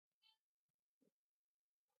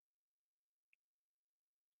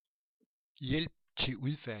Hjælp til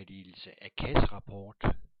udfærdigelse af kasserapport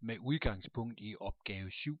med udgangspunkt i opgave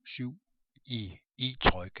 7.7 i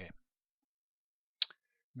e-trojka.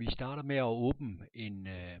 Vi starter med at åbne en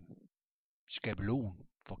skabelon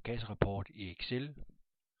for kasserapport i Excel.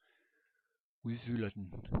 Udfylder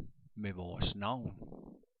den med vores navn,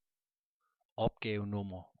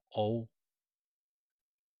 opgavenummer og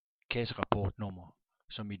kasserapportnummer,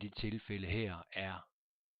 som i det tilfælde her er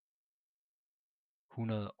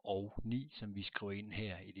 109, som vi skriver ind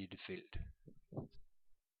her i dette felt.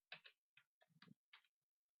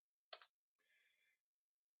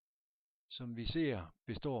 Som vi ser,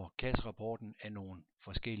 består kasserapporten af nogle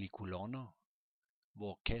forskellige kolonner,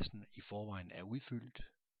 hvor kassen i forvejen er udfyldt.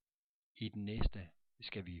 I den næste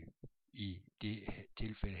skal vi i det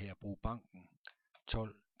tilfælde her bruge banken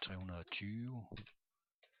 12320.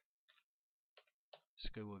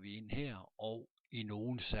 Skriver vi ind her, og i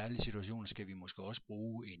nogle særlige situationer skal vi måske også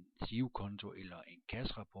bruge en girokonto eller en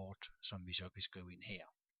kasserapport, som vi så kan skrive ind her.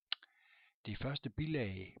 Det første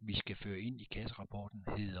bilag, vi skal føre ind i kasserapporten,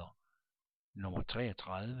 hedder nummer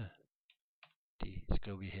 33. Det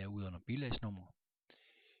skriver vi her ud under bilagsnummer.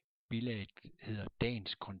 Bilaget hedder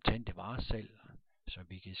dagens kontante varesalg, så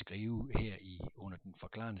vi kan skrive her under den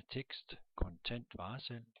forklarende tekst kontant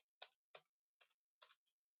varesalg.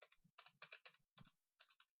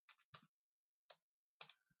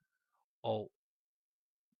 Og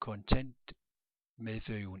kontant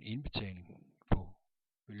medfører jo en indbetaling på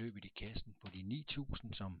beløbet i kassen på de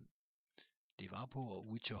 9.000, som det var på, og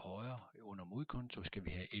ud til højre under modkonto skal vi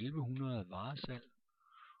have 1100 varesalg,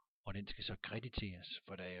 og den skal så krediteres,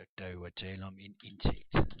 for der jo er tale om en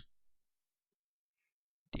indtægt.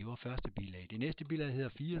 Det var første bilag. Det næste bilag hedder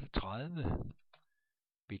 34,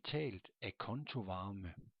 betalt af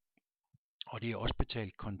kontovarme, og det er også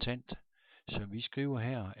betalt kontant, så vi skriver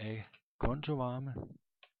her af kontovarme.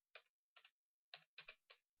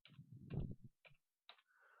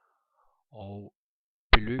 Og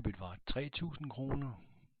beløbet var 3.000 kroner,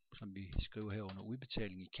 som vi skriver her under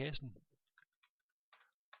udbetaling i kassen.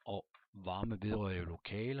 Og varme vedrører jo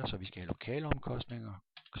lokaler, så vi skal have lokalomkostninger.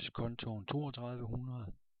 Kontoen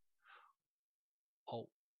 3200.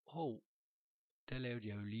 Og der lavede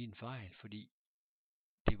jeg jo lige en fejl, fordi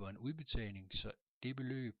det var en udbetaling, så det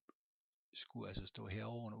beløb skulle altså stå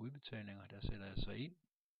herovre under udbetalinger. Der sætter jeg så ind,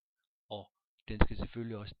 og den skal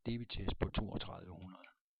selvfølgelig også debiteres på 3200.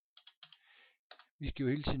 Vi skal jo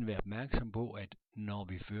hele tiden være opmærksom på, at når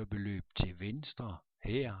vi fører beløb til venstre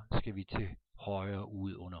her, skal vi til højre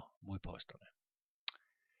ud under modposterne.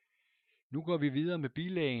 Nu går vi videre med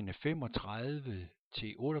bilagene 35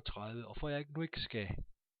 til 38, og for at jeg nu ikke skal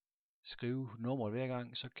skrive nummeret hver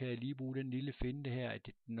gang, så kan jeg lige bruge den lille finte her, at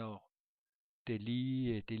når det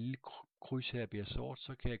lille kryds her bliver sort,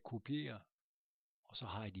 så kan jeg kopiere, og så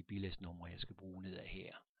har jeg de bilagsnumre, jeg skal bruge nedad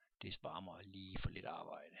her. Det sparer mig lige for lidt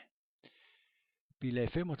arbejde.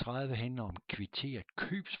 Bilag 35 handler om kvitteret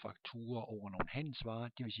købsfakturer over nogle handelsvarer,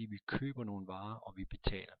 det vil sige, at vi køber nogle varer, og vi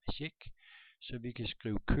betaler med check, så vi kan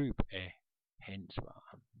skrive køb af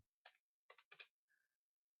handelsvarer.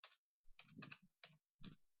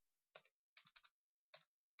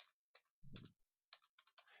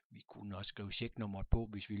 Vi kunne også skrive checknummeret på,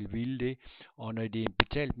 hvis vi ville det, og når det er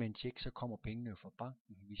betalt med en check, så kommer pengene jo fra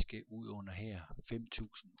banken. Vi skal ud under her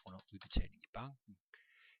 5.000 under udbetaling i banken.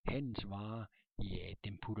 Handelsvarer, ja,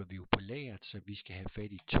 dem putter vi jo på lageret, så vi skal have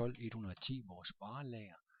fat i 12.110 vores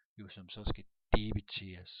varelager, jo, som så skal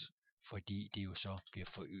debiteres, fordi det jo så bliver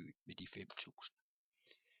forøget med de 5.000.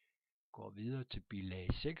 Går videre til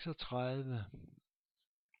bilag 36.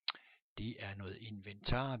 Det er noget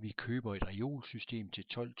inventar. Vi køber et reolsystem til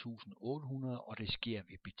 12.800, og det sker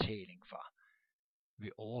ved betaling fra.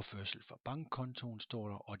 Ved overførsel fra bankkontoen står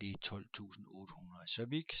der, og det er 12.800. Så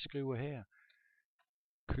vi skriver her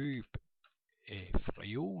køb af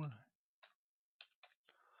reol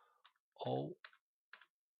og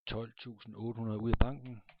 12.800 ud af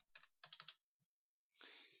banken.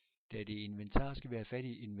 Da det inventar skal være fat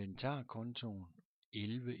i inventarkontoen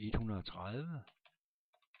 11.130,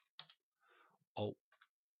 og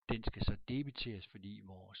den skal så debiteres, fordi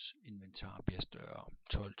vores inventar bliver større,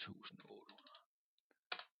 12.800.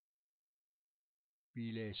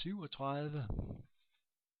 Bilag 37.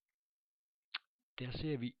 Der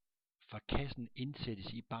ser vi, fra kassen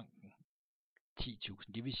indsættes i banken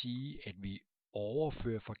 10.000. Det vil sige, at vi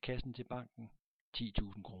overfører fra kassen til banken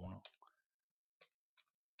 10.000 kroner.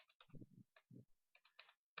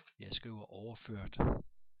 Jeg skriver overført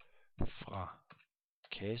fra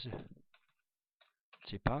kasse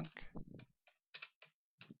til bank.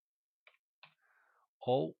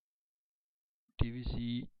 Og det vil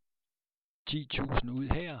sige 10.000 ud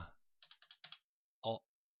her,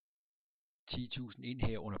 10.000 ind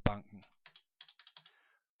her under banken.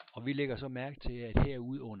 Og vi lægger så mærke til, at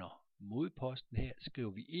herude under modposten her,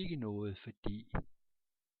 skriver vi ikke noget, fordi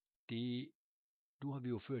nu har vi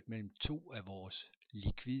jo ført mellem to af vores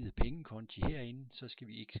likvide pengekonti herinde, så skal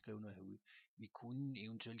vi ikke skrive noget herude. Vi kunne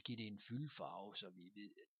eventuelt give det en fyldfarve, så vi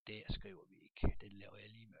ved, at der skriver vi ikke. Den laver jeg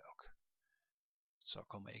lige mørk. Så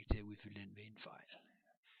kommer jeg ikke til at udfylde den ved en fejl.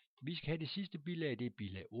 Vi skal have det sidste bilag, det er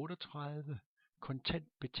bilag 38.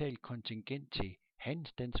 Kontant betalt kontingent til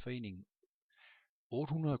Handelsstandsforeningen.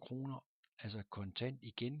 800 kroner, altså kontant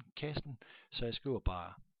igen kassen, så jeg skriver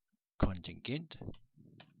bare kontingent.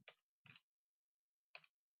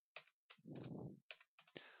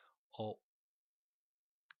 Og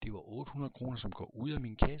det var 800 kroner, som går ud af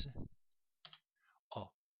min kasse.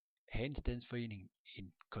 Og Handelsstandsforeningen,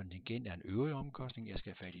 en kontingent er en øvrig omkostning. Jeg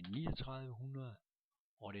skal have fat i 3900,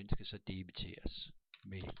 og den skal så debiteres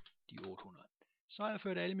med de 800. Så har jeg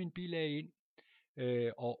ført alle mine bilag ind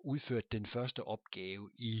og udført den første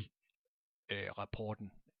opgave i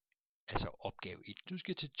rapporten. Altså opgave 1. Nu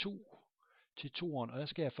skal jeg til toeren, og der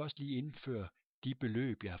skal jeg først lige indføre de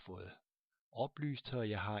beløb, jeg har fået oplyst her.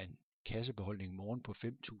 Jeg har en kassebeholdning morgen på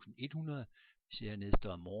 5.100. Hvis jeg hernede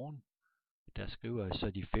står morgen, der skriver jeg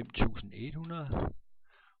så de 5.100.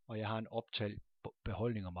 Og jeg har en optalt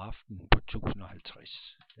beholdning om aftenen på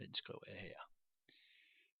 1.050. Den skriver jeg her.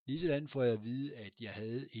 Ligesådan får jeg at vide, at jeg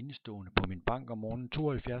havde indestående på min bank om morgenen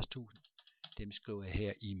 72.000. Dem skriver jeg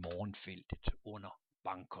her i morgenfeltet under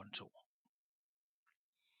bankkonto.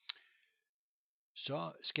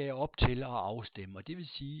 Så skal jeg optælle og afstemme, og det vil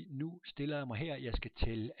sige, nu stiller jeg mig her, jeg skal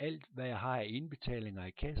tælle alt, hvad jeg har af indbetalinger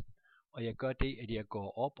i kassen, og jeg gør det, at jeg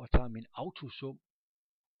går op og tager min autosum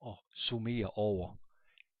og summerer over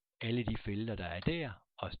alle de felter, der er der,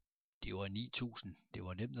 og det var 9.000, det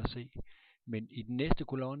var nemt at se. Men i den næste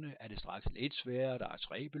kolonne er det straks lidt sværere, der er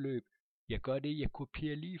 3 beløb. Jeg gør det, jeg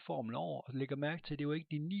kopierer lige formlen over, og lægger mærke til, at det var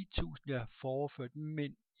ikke de 9.000, jeg får overført,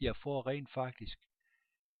 men jeg får rent faktisk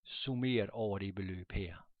summeret over det beløb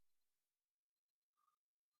her.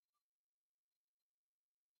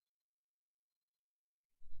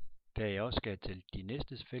 Da jeg også skal tælle de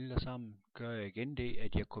næste felter sammen, gør jeg igen det,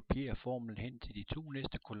 at jeg kopierer formlen hen til de 2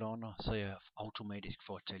 næste kolonner, så jeg automatisk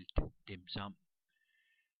får talt dem sammen.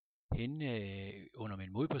 Henne under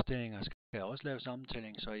mine modpåstillinger skal jeg også lave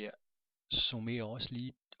sammentælling, så jeg summerer også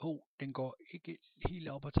lige. Den går ikke helt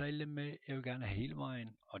op og tælle dem med. Jeg vil gerne have hele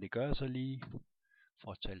vejen, og det gør jeg så lige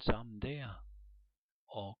for at tælle sammen der,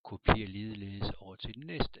 og kopiere ligeledes over til den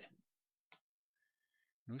næste.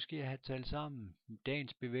 Nu skal jeg have talt sammen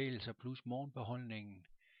dagens bevægelser plus morgenbeholdningen.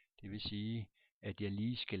 Det vil sige, at jeg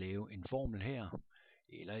lige skal lave en formel her.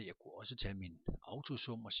 Eller jeg kunne også tage min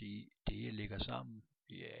autosum og sige, det jeg lægger sammen,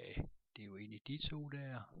 ja, det er jo egentlig de to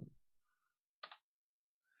der.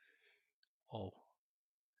 Og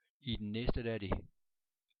i den næste der er det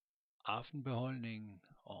aftenbeholdningen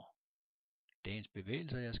og dagens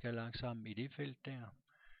bevægelser, jeg skal have lagt sammen i det felt der.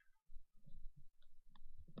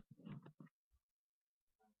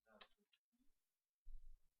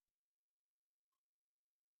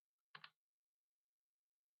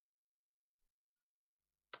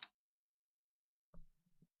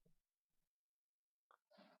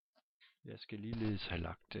 Jeg skal ligeledes have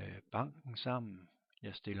lagt banken sammen.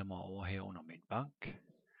 Jeg stiller mig over her under min bank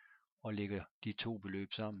og lægger de 2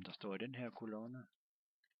 beløb sammen, der står i den her kolonne.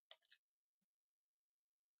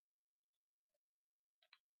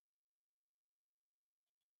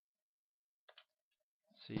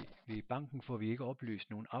 Se, ved banken får vi ikke oplyst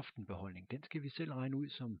nogen aftenbeholdning. Den skal vi selv regne ud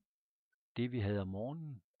som det, vi havde om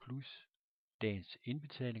morgenen, plus dagens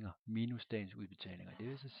indbetalinger, minus dagens udbetalinger. Det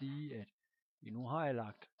vil så sige, at nu har jeg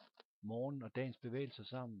lagt morgen og dagens bevægelser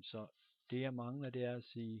sammen, så det jeg mangler, det er at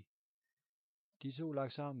sige, de 2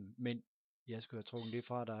 lagt sammen, men jeg skulle have trukket det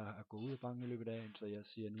fra, der er gået ud af banken i løbet af dagen, så jeg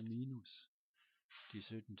siger nu minus de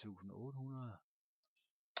 17.800,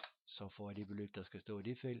 så får jeg det beløb, der skal stå i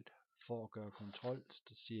det felt. For at gøre kontrol,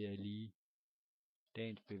 så siger jeg lige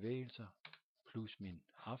dagens bevægelser plus min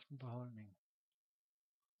aftenbeholdning,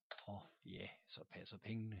 og ja, så passer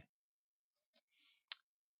pengene.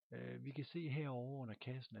 Vi kan se herovre under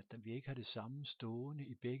kassen, at vi ikke har det samme stående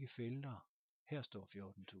i begge felter. Her står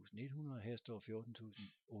 14.100, her står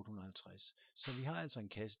 14.850. Så vi har altså en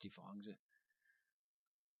kassedifference.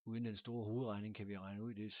 Uden den store hovedregning kan vi regne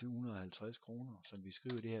ud, det er 750 kroner, som vi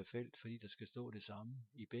skriver i det her felt, fordi der skal stå det samme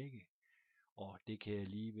i begge. Og det kan jeg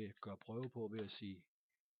lige gøre prøve på ved at sige,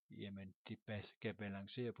 jamen det skal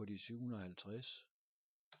balancere på de 750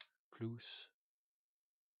 plus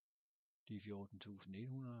de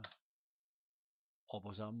 14.100. Og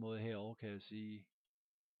på samme måde herovre kan jeg sige,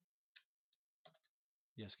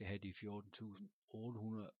 jeg skal have de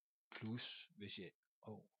 14.800 plus, hvis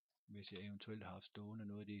jeg eventuelt har haft stående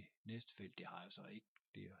noget i det næste felt. Det har jeg så ikke.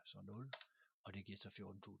 Det er så 0. Og det giver så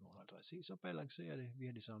 14.850. Se, så balancerer det. Vi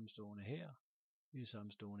har det samme stående her. Vi har det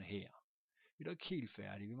samme stående her. Vi er dog ikke helt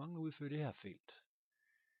færdige. Vi mangler at udfylde det her felt.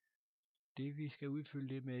 Det vi skal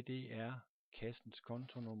udfylde det med, det er kassens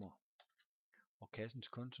kontonummer. Og kassens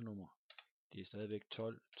kontonummer, det er stadigvæk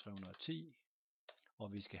 12.310.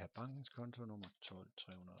 Og vi skal have bankens kontonummer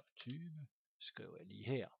 12.320. Skriver jeg lige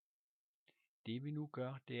her. Det vi nu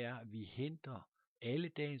gør, det er, at vi henter alle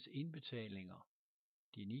dagens indbetalinger.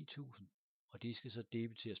 De er 9.000. Og de skal så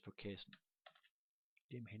debiteres på kassen.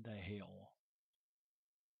 Dem henter jeg herover.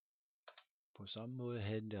 På samme måde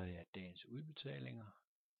henter jeg dagens udbetalinger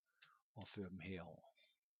og fører dem herover.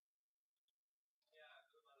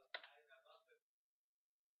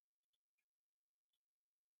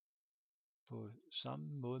 På samme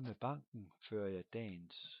måde med banken fører jeg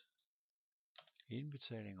dagens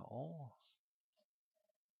indbetalinger over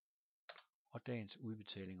og dagens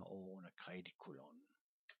udbetalinger over under kreditkolonnen.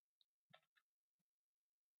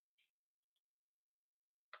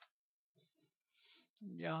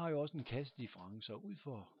 Jeg har jo også en kassedifference, og ud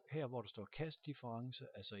for her, hvor der står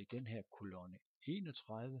kassedifference, altså i den her kolonne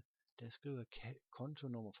 31, der skriver jeg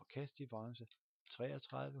kontonummer for kassedifference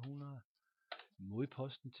 3300.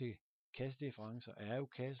 Modposten til kassedifferencer er jo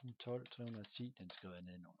kassen 12.310, den skriver jeg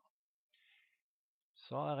nedenunder.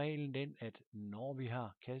 Så er reglen den, at når vi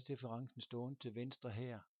har kassedifferencen stående til venstre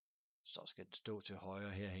her, så skal den stå til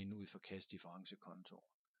højre herhen ud for kassedifferencekontoen.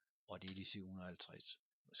 Og det er de 750.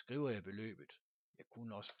 Nu skriver jeg beløbet. Jeg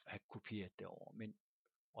kunne også have kopieret det over, men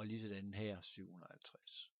og lige sådan her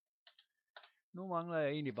 750. Nu mangler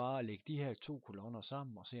jeg egentlig bare at lægge de her to kolonner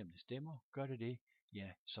sammen og se om det stemmer. Gør det det,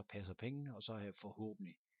 ja, så passer pengene, og så har jeg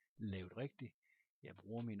forhåbentlig lavet rigtigt. Jeg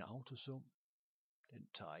bruger min autosum. Den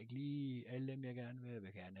tager ikke lige alle dem jeg gerne vil. Jeg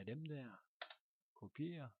vil gerne have dem der.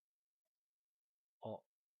 Kopiere. Og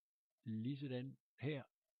lige sådan her.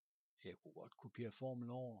 Jeg kunne godt kopiere formlen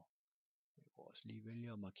over. Jeg kunne også lige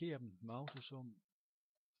vælge at markere dem med autosum.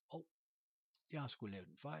 Og jeg har sgu lavet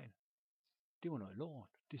en fejl. Det var noget lort.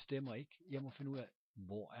 Det stemmer ikke. Jeg må finde ud af,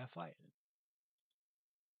 hvor er fejlen.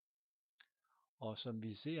 Og som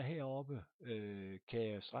vi ser heroppe, kan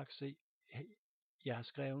jeg straks se, jeg har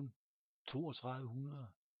skrevet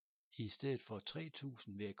 3200 i stedet for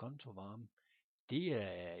 3000 ved kontovarme. Det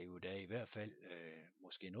er jo da i hvert fald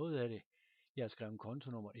måske noget af det. Jeg har skrevet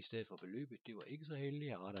kontonummer i stedet for beløbet. Det var ikke så heldigt.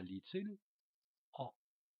 Jeg retter lige til. Og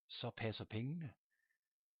så passer pengene.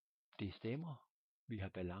 Det stemmer. Vi har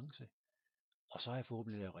balance. Og så har jeg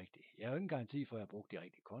forhåbentlig lavet rigtigt. Jeg har jo ingen garanti for, at jeg har brugt de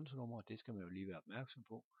rigtige kontonumre. Det skal man jo lige være opmærksom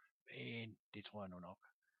på. Men det tror jeg nu nok.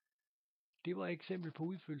 Det var et eksempel på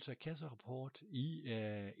udfyldelse af kasserapport i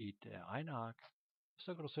et regneark.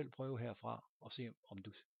 Så kan du selv prøve herfra og se, om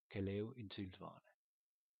du kan lave en tilsvarende.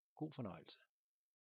 God fornøjelse.